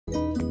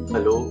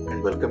Hello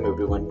and welcome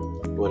everyone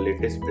to our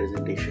latest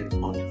presentation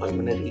on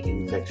pulmonary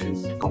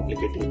infections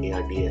complicating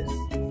ARDS.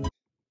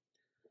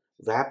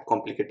 VAP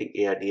complicating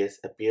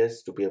ARDS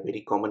appears to be a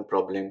very common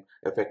problem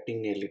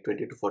affecting nearly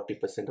 20 to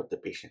 40% of the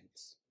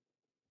patients.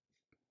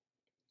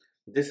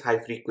 This high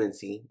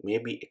frequency may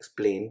be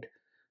explained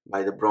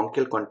by the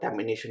bronchial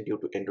contamination due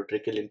to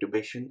endotracheal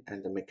intubation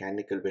and the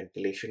mechanical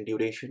ventilation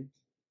duration,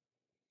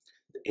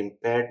 the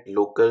impaired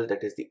local,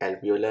 that is the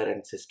alveolar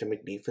and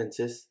systemic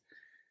defenses,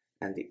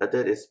 and the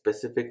other is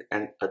specific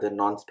and other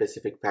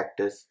non-specific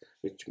factors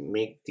which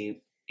make the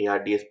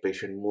ARDS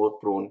patient more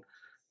prone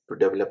to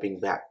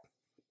developing VAP.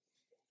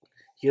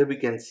 Here we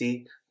can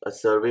see a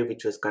survey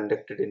which was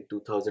conducted in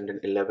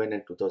 2011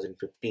 and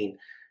 2015,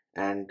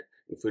 and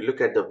if we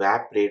look at the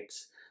VAP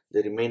rates,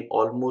 they remain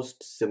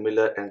almost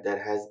similar and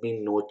there has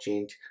been no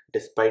change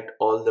despite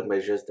all the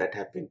measures that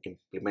have been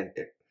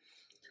implemented,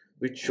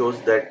 which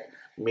shows that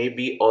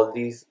maybe all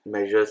these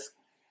measures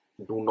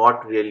do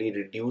not really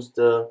reduce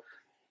the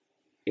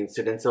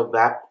incidence of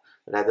VAP.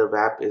 Rather,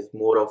 VAP is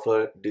more of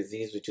a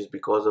disease which is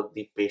because of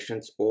the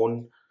patient's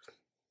own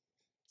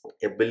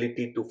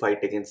ability to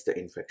fight against the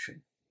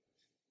infection.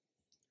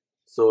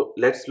 So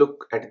let's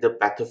look at the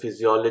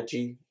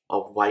pathophysiology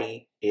of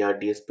why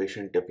ARDS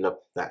patient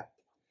develop VAP.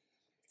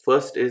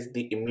 First is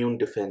the immune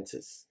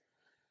defenses.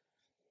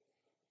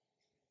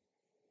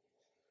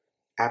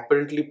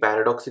 Apparently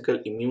paradoxical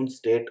immune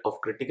state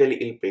of critically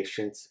ill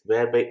patients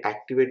whereby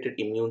activated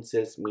immune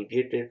cells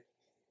mediated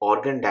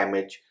organ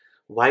damage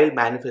while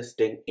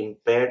manifesting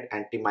impaired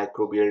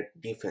antimicrobial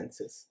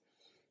defenses.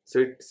 So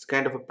it's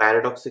kind of a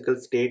paradoxical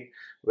state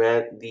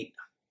where the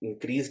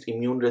increased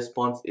immune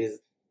response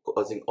is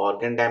causing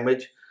organ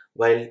damage,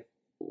 while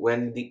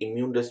when the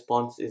immune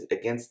response is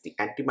against the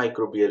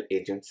antimicrobial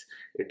agents,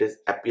 it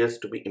appears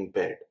to be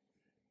impaired.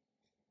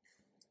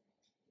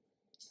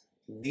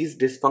 These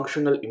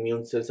dysfunctional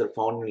immune cells are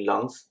found in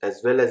lungs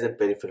as well as in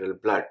peripheral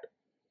blood.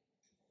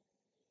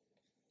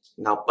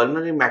 Now,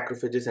 pulmonary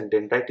macrophages and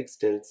dendritic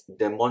cells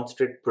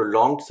demonstrate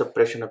prolonged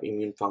suppression of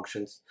immune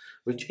functions,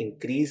 which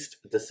increased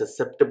the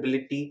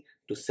susceptibility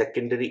to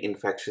secondary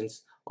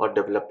infections or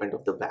development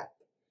of the VAP.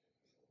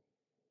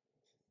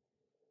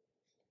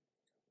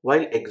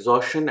 While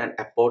exhaustion and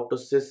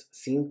apoptosis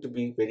seem to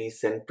be very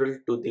central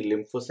to the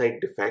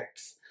lymphocyte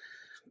defects,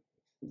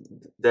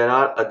 there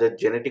are other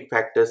genetic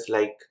factors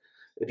like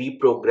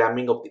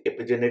reprogramming of the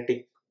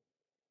epigenetic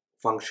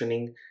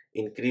functioning,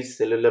 increased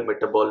cellular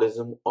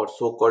metabolism, or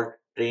so-called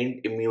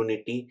trained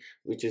immunity,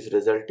 which is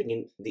resulting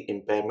in the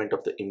impairment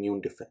of the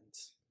immune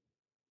defense.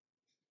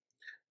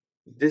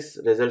 This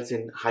results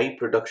in high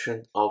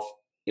production of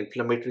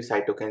inflammatory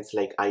cytokines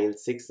like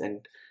IL-6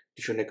 and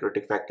tissue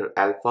necrotic factor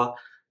alpha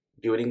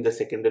during the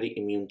secondary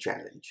immune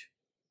challenge.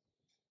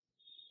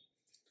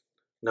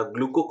 Now,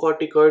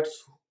 glucocorticoids,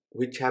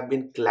 which have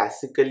been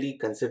classically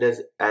considered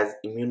as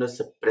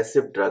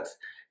immunosuppressive drugs,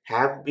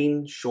 have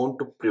been shown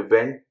to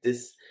prevent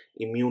this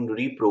immune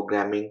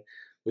reprogramming,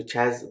 which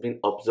has been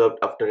observed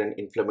after an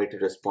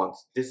inflammatory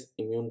response. This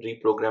immune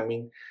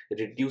reprogramming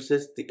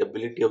reduces the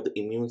ability of the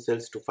immune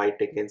cells to fight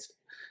against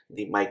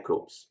the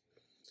microbes.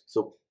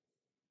 So,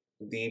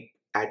 the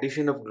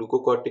addition of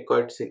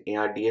glucocorticoids in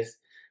ARDS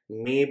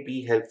may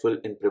be helpful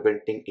in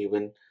preventing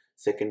even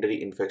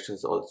secondary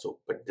infections also,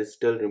 but this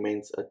still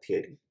remains a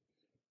theory.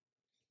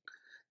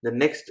 The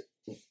next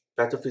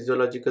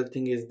pathophysiological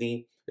thing is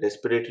the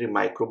respiratory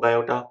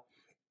microbiota.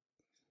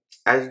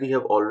 As we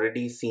have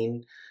already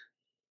seen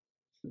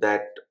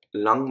that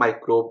lung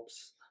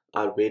microbes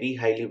are very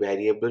highly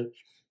variable,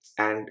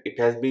 and it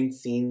has been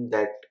seen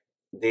that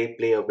they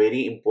play a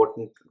very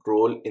important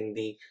role in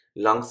the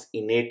lungs'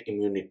 innate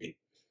immunity.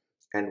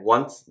 And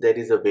once there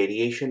is a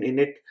variation in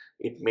it,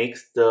 it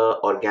makes the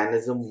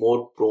organism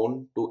more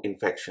prone to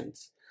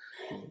infections.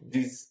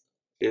 This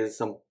is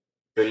some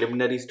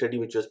preliminary study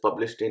which was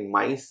published in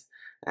mice,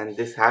 and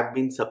this have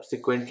been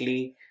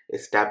subsequently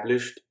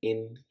established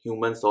in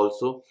humans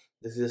also.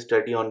 This is a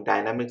study on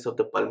dynamics of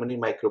the pulmonary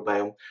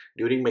microbiome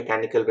during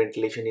mechanical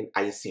ventilation in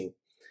ICU,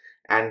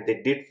 and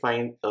they did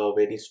find a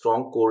very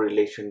strong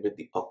correlation with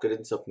the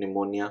occurrence of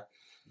pneumonia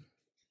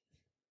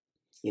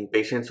in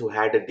patients who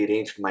had a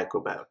deranged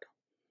microbiota.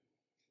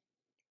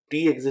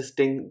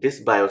 Pre-existing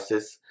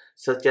dysbiosis,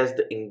 such as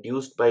the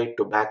induced by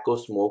tobacco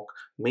smoke,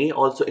 may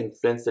also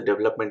influence the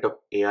development of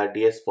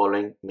ARDS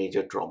following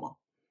major trauma.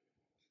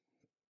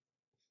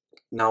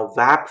 Now,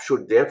 VAP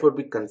should therefore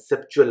be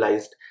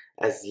conceptualized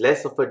as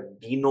less of a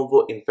de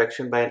novo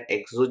infection by an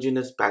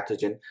exogenous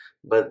pathogen,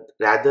 but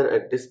rather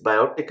a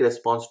dysbiotic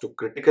response to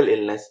critical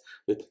illness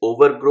with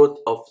overgrowth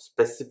of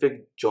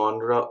specific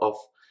genre of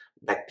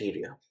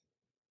bacteria.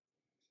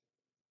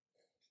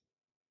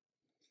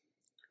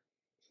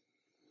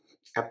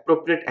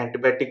 Appropriate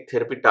antibiotic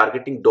therapy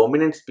targeting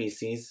dominant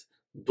species,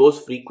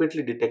 those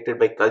frequently detected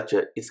by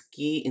culture, is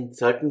key in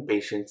certain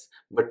patients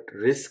but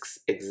risks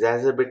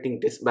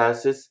exacerbating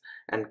dysbiosis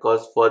and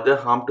cause further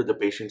harm to the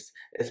patients,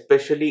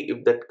 especially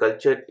if that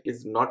culture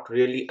is not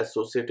really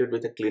associated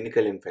with a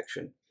clinical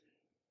infection.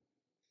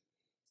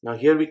 Now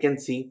here we can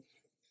see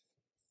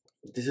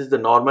This is the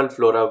normal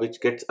flora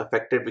which gets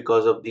affected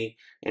because of the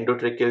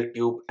endotracheal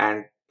tube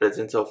and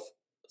presence of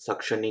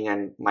suctioning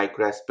and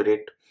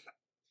microaspirate.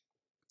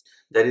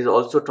 There is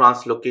also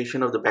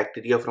translocation of the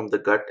bacteria from the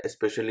gut,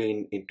 especially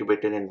in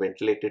intubated and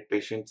ventilated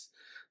patients.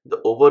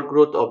 The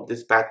overgrowth of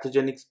these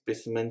pathogenic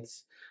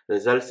specimens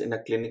results in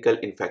a clinical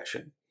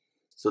infection.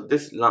 So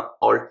this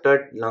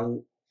altered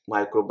lung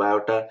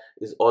microbiota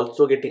is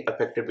also getting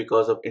affected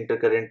because of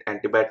intercurrent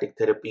antibiotic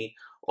therapy,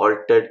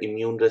 altered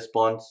immune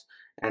response,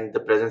 and the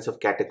presence of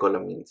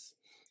catecholamines.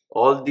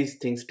 All these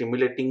things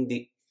stimulating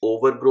the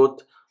overgrowth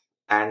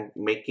and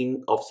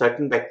making of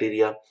certain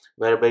bacteria,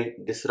 whereby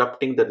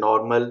disrupting the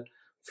normal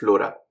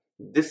flora.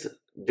 This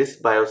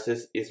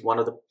dysbiosis is one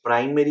of the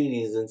primary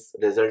reasons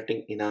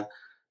resulting in a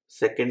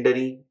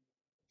secondary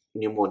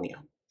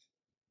pneumonia.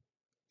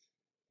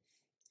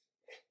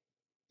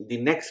 The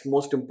next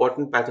most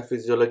important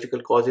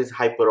pathophysiological cause is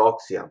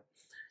hyperoxia.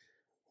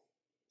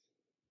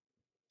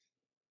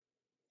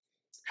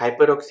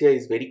 Hyperoxia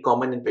is very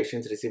common in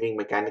patients receiving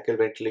mechanical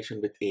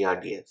ventilation with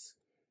ARDS.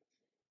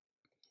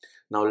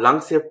 Now,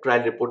 LungSafe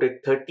trial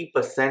reported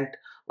 30%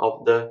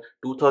 of the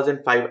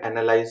 2005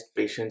 analyzed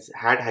patients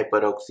had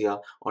hyperoxia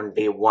on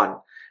day 1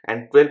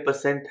 and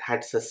 12%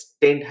 had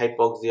sustained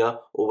hypoxia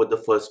over the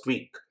first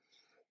week.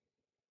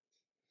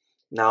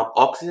 Now,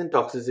 oxygen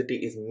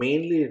toxicity is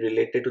mainly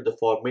related to the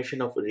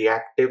formation of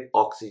reactive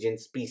oxygen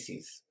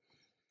species.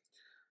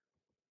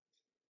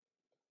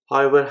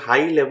 However,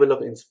 high level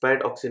of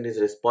inspired oxygen is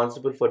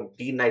responsible for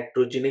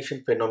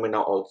denitrogenation phenomena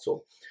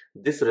also.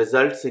 This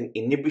results in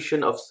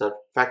inhibition of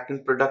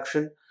surfactant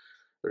production,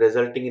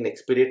 resulting in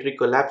expiratory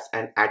collapse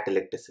and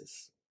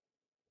atelectasis.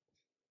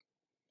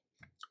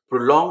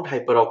 Prolonged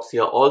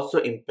hyperoxia also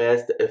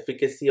impairs the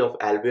efficacy of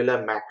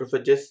alveolar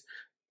macrophages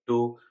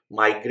to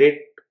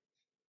migrate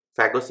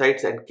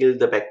phagocytes and kill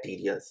the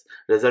bacteria,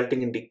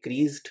 resulting in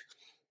decreased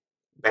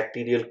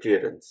bacterial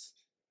clearance.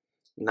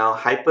 Now,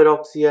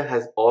 hyperoxia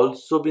has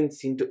also been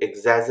seen to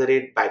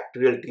exacerbate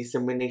bacterial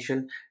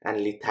dissemination and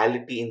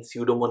lethality in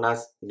Pseudomonas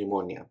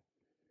pneumonia.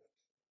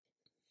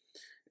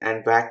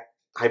 And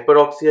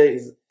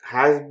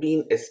has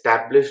been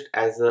established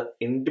as an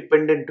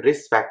independent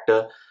risk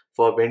factor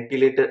for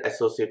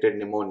ventilator-associated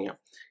pneumonia.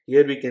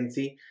 Here we can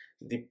see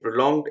the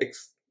prolonged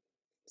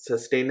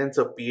sustenance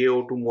of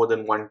PaO2 more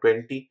than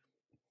 120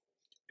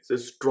 is a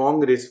strong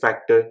risk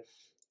factor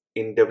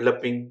in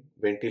developing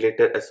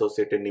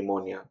ventilator-associated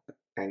pneumonia,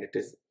 and it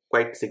is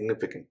quite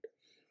significant.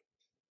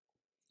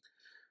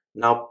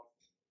 Now,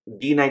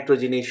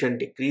 denitrogenation,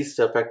 decreased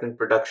surfactant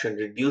production,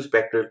 reduced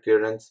bacterial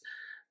clearance,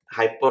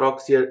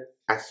 hyperoxia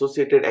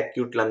associated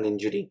acute lung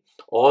injury,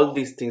 all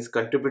these things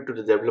contribute to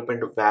the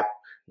development of VAP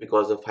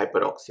because of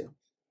hyperoxia.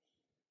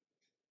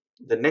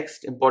 The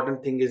next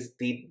important thing is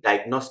the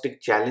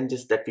diagnostic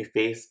challenges that we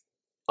face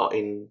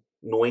in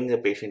knowing a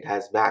patient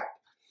has VAP.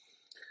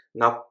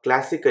 Now,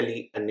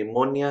 classically, a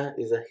pneumonia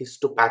is a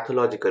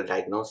histopathological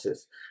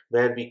diagnosis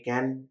where we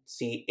can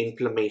see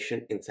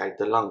inflammation inside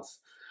the lungs.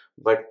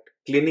 But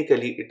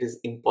clinically, it is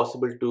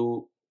impossible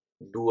to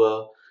do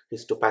a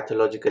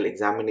histopathological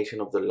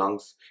examination of the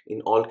lungs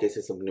in all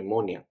cases of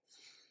pneumonia.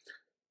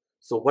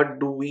 So what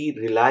do we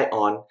rely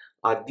on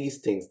are these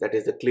things, that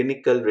is the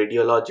clinical,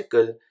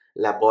 radiological,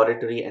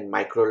 laboratory and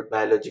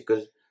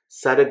microbiological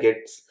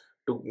surrogates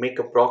to make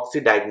a proxy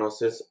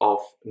diagnosis of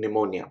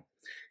pneumonia.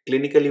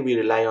 Clinically, we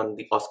rely on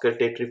the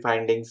auscultatory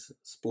findings,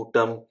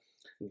 sputum,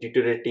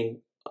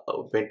 deteriorating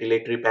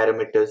ventilatory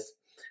parameters.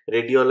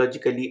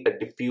 Radiologically, a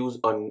diffuse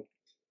or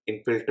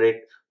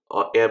infiltrate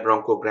or air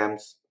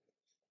bronchograms.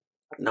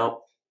 Now,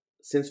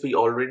 since we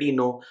already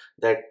know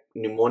that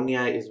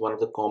pneumonia is one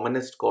of the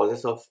commonest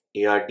causes of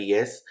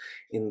ARDS,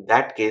 in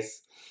that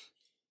case,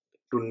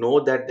 to know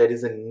that there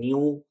is a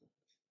new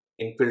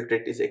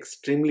infiltrate is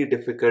extremely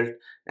difficult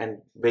and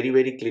very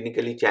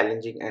clinically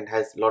challenging and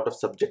has a lot of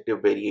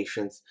subjective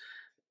variations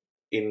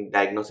in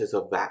diagnosis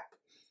of VAP.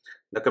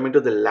 Now coming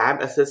to the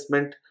lab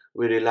assessment,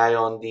 we rely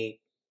on the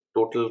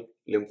total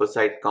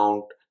lymphocyte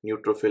count,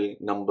 neutrophil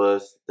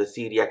numbers, the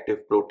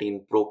C-reactive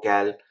protein,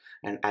 procal,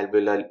 and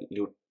alveolar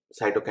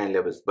cytokine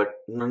levels. But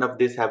none of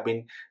these have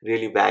been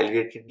really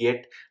validated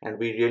yet, and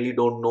we really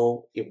don't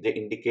know if they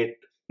indicate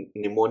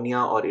pneumonia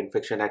or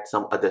infection at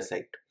some other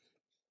site.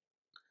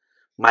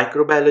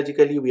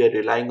 Microbiologically, we are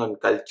relying on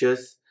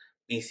cultures,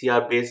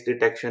 PCR-based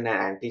detection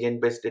and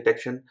antigen-based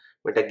detection,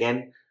 but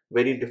again,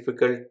 very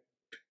difficult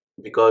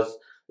because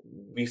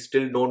we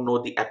still don't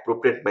know the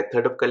appropriate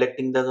method of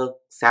collecting the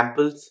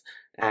samples,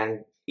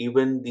 and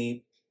even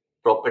the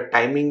proper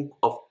timing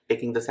of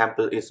taking the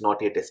sample is not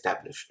yet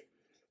established.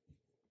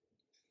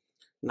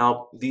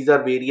 Now, these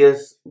are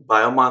various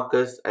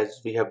biomarkers as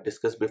we have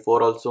discussed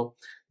before also,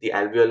 the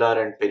alveolar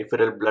and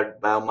peripheral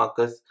blood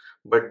biomarkers,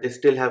 but they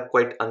still have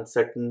quite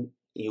uncertain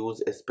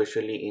use,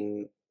 especially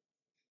in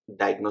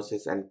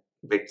diagnosis and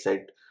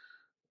bedside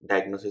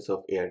diagnosis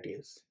of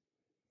ARDS.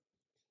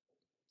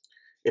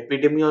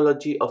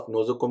 Epidemiology of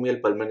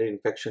nosocomial pulmonary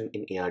infection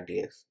in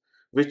ARDS.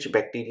 Which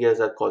bacteria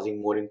are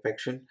causing more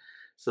infection?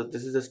 So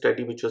this is a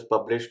study which was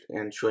published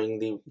and showing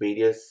the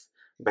various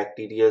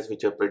bacteria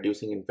which are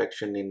producing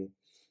infection in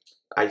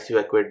ICU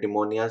acquired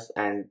pneumonias,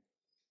 and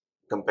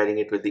comparing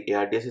it with the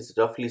ARDS is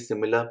roughly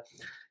similar.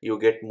 You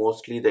get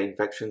mostly the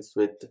infections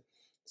with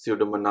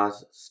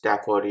Pseudomonas,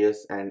 Staph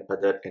aureus, and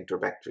other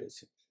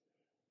Enterobacteriaceae.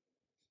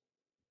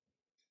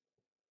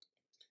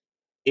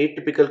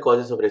 Atypical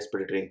causes of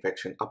respiratory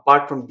infection.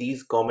 Apart from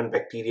these common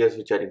bacteria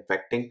which are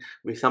infecting,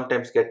 we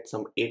sometimes get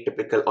some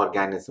atypical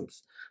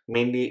organisms,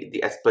 mainly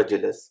the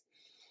Aspergillus.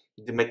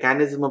 The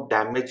mechanism of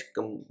damage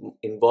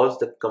involves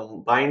the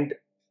combined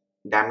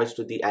damage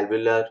to the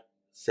alveolar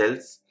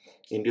cells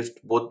induced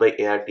both by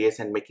ARDS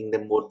and making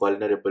them more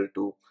vulnerable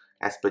to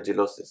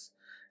aspergillosis.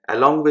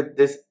 Along with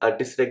this, a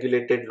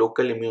dysregulated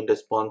local immune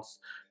response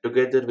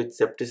together with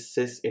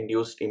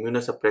sepsis-induced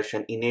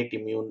immunosuppression, innate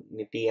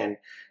immunity, and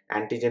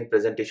antigen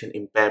presentation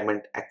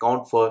impairment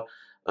account for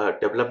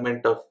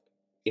development of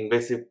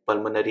invasive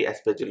pulmonary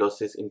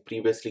aspergillosis in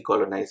previously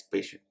colonized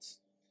patients.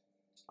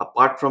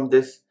 Apart from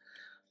this,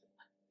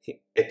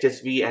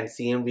 HSV and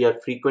CMV are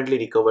frequently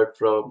recovered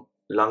from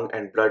lung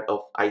and blood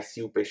of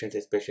ICU patients,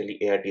 especially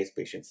ARDS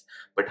patients.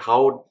 But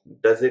how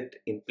does it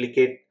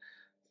implicate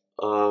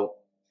uh,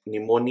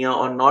 pneumonia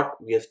or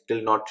not? We are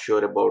still not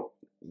sure about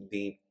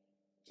the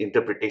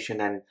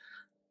interpretation and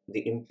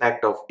the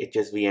impact of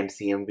HSV and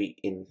CMV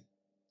in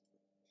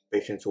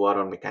patients who are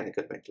on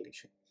mechanical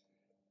ventilation.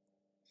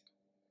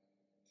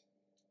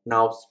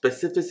 Now,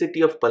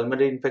 specificity of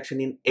pulmonary infection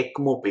in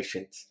ECMO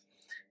patients.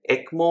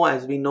 ECMO,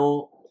 as we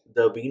know,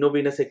 the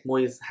veno-venous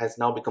ECMO has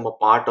now become a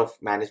part of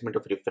management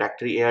of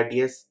refractory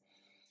ARDS,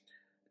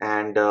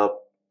 and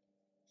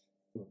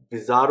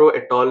Bizarro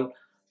et al.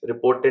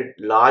 Reported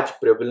large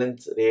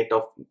prevalence rate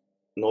of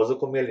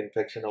nosocomial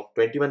infection of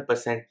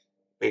 21%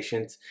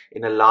 patients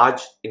in a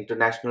large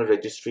international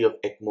registry of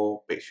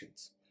ECMO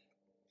patients.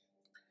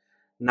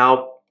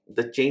 Now,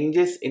 the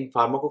changes in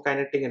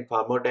pharmacokinetic and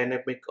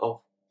pharmacodynamic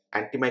of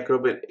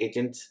antimicrobial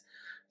agents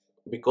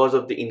because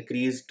of the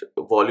increased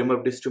volume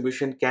of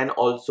distribution can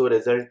also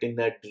result in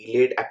a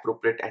delayed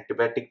appropriate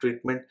antibiotic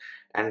treatment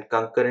and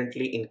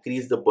concurrently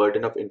increase the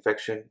burden of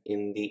infection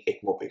in the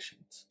ECMO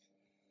patients.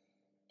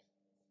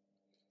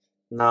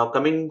 Now,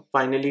 coming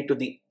finally to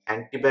the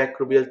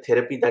antimicrobial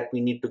therapy that we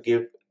need to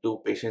give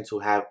to patients who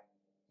have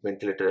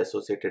ventilator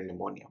associated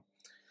pneumonia.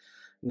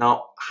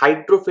 Now,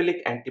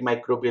 hydrophilic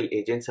antimicrobial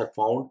agents are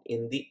found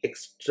in the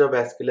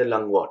extravascular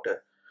lung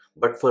water,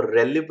 but for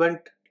relevant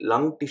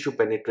lung tissue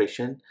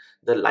penetration,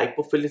 the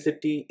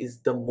lipophilicity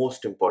is the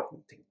most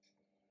important thing.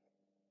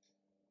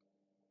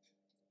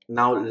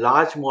 Now,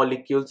 large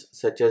molecules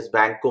such as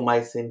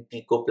vancomycin,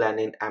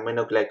 teicoplanin,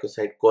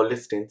 aminoglycoside,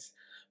 colistins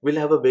will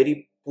have a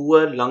very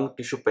poor lung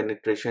tissue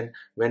penetration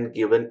when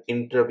given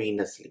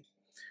intravenously.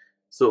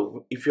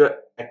 So, if you are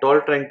at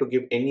all trying to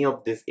give any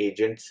of these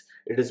agents,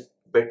 it is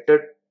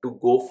better to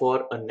go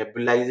for a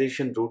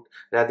nebulization route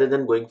rather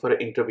than going for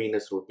an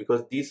intravenous route,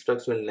 because these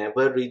drugs will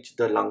never reach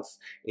the lungs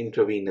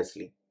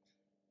intravenously.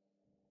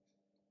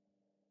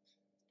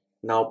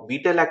 Now,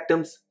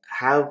 beta-lactams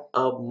have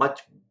a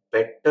much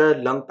better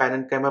lung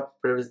parenchyma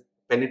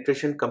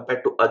penetration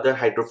compared to other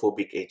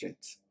hydrophobic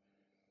agents.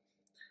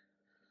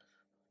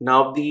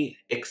 Now, the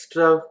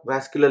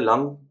extravascular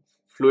lung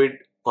fluid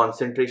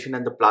concentration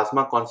and the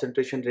plasma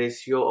concentration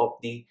ratio of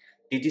the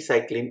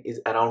tigecycline is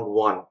around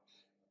 1,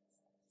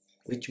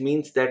 which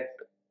means that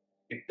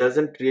it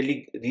doesn't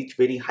really reach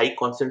very high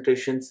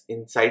concentrations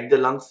inside the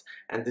lungs,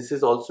 and this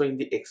is also in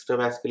the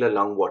extravascular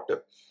lung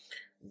water.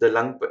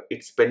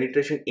 Its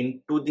penetration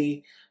into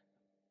the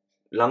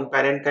lung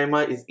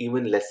parenchyma is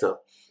even lesser.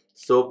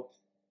 So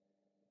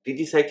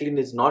tigecycline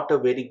is not a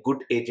very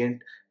good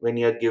agent when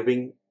you are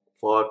giving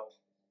for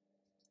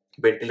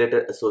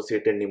ventilator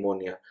associated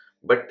pneumonia.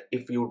 But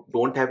if you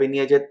don't have any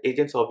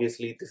agents,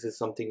 obviously this is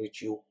something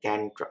which you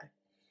can try.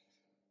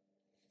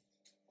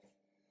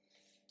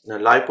 Now,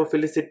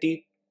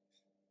 lipophilicity.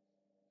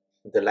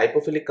 The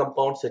lipophilic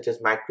compounds such as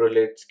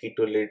macrolides,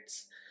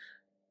 ketolides,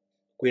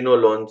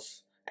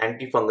 quinolones,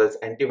 antifungals,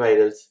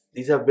 antivirals,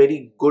 these are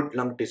very good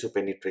lung tissue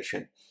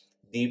penetration.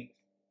 The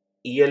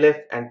ELF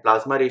and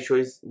plasma ratio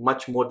is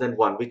much more than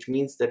 1, which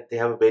means that they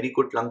have a very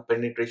good lung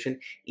penetration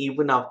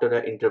even after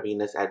an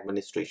intravenous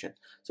administration.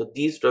 So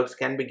these drugs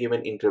can be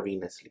given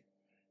intravenously.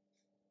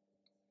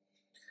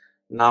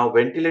 Now,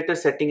 ventilator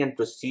setting and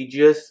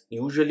procedures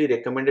usually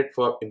recommended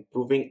for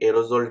improving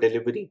aerosol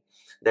delivery,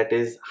 that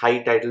is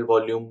high tidal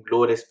volume,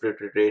 low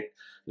respiratory rate,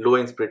 low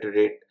inspiratory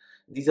rate.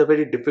 These are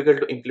very difficult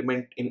to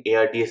implement in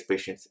ARDS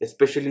patients,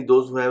 especially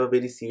those who have a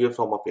very severe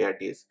form of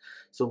ARDS.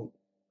 So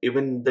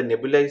even the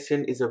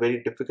nebulization is a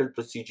very difficult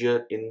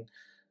procedure in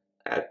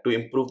to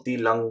improve the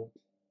lung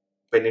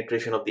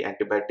penetration of the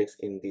antibiotics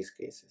in these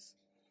cases.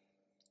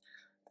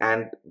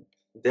 And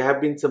there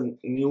have been some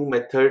new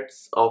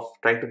methods of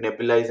trying to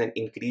nebulize and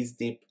increase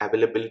the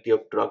availability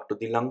of drug to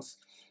the lungs.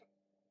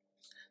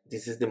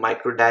 This is the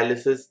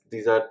microdialysis.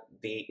 These are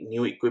the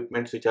new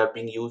equipments which are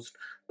being used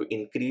to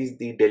increase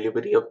the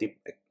delivery of the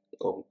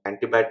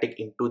antibiotic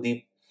into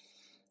the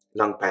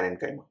lung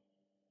parenchyma.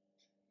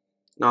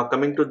 Now,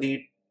 coming to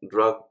the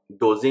drug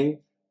dosing,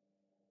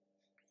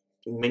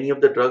 Many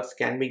of the drugs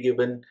can be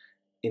given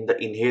in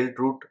the inhaled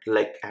route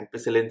like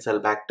ampicillin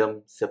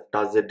sulbactam,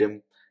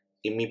 ceftazidime,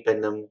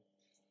 imipenem,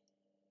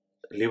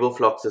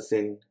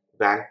 levofloxacin,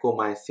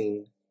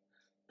 vancomycin,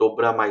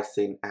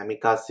 tobramycin,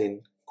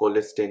 amikacin,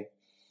 colistin.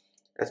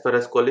 As far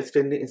as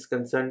colistin is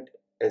concerned,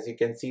 as you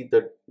can see,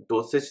 the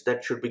dosage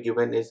that should be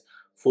given is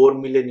 4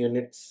 million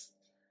units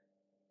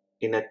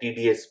in a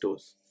TDS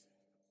dose.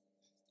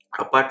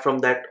 Apart from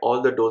that,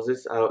 all the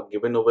doses are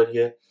given over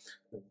here.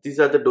 These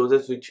are the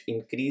doses which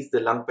increase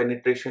the lung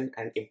penetration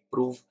and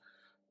improve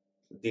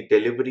the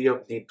delivery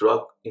of the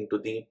drug into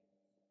the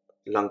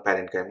lung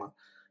parenchyma.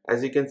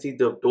 As you can see,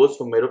 the dose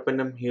for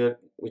meropenem here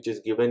which is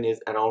given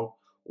is around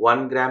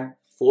 1 gram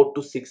 4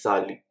 to 6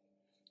 hourly.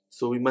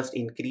 So we must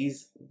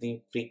increase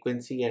the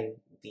frequency and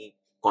the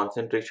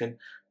concentration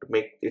to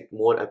make it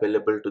more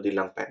available to the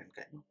lung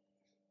parenchyma.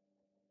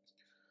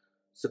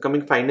 So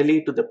coming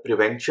finally to the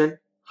prevention,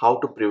 how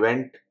to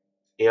prevent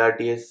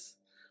ARDS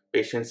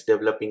patients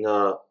developing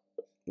a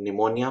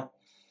pneumonia.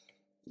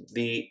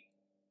 The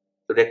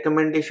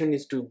recommendation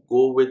is to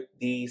go with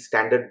the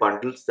standard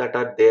bundles that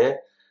are there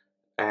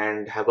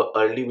and have an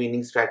early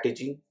weaning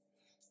strategy.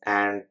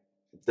 And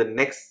the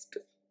next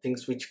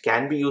things which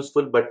can be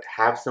useful but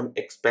have some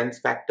expense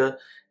factor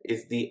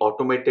is the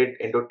automated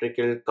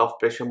endotracheal cuff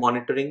pressure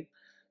monitoring,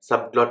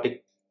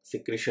 subglottic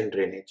secretion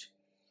drainage.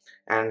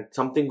 And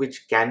something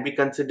which can be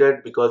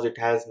considered because it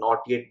has not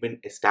yet been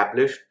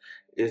established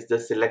is the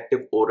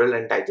selective oral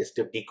and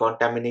digestive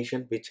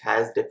decontamination, which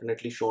has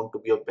definitely shown to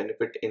be of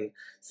benefit in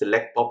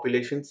select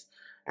populations,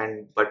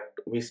 but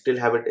we still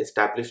haven't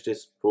established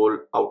its role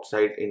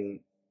outside in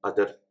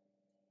other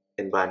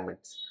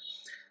environments.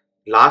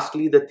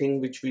 Lastly, the thing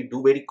which we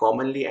do very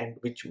commonly and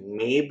which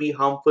may be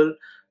harmful,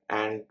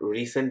 and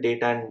recent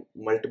data and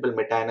multiple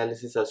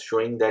meta-analysis are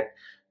showing that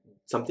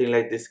something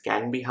like this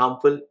can be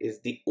harmful, is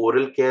the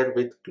oral care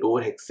with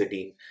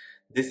chlorhexidine.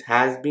 This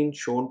has been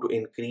shown to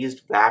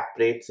increase VAP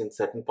rates in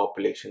certain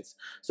populations.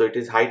 So it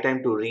is high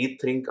time to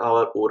rethink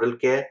our oral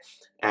care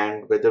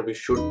and whether we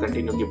should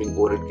continue giving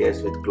oral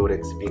cares with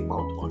chlorhexidine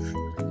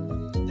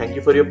mouthwash. Thank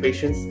you for your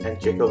patience and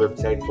check our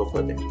website for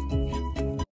further information.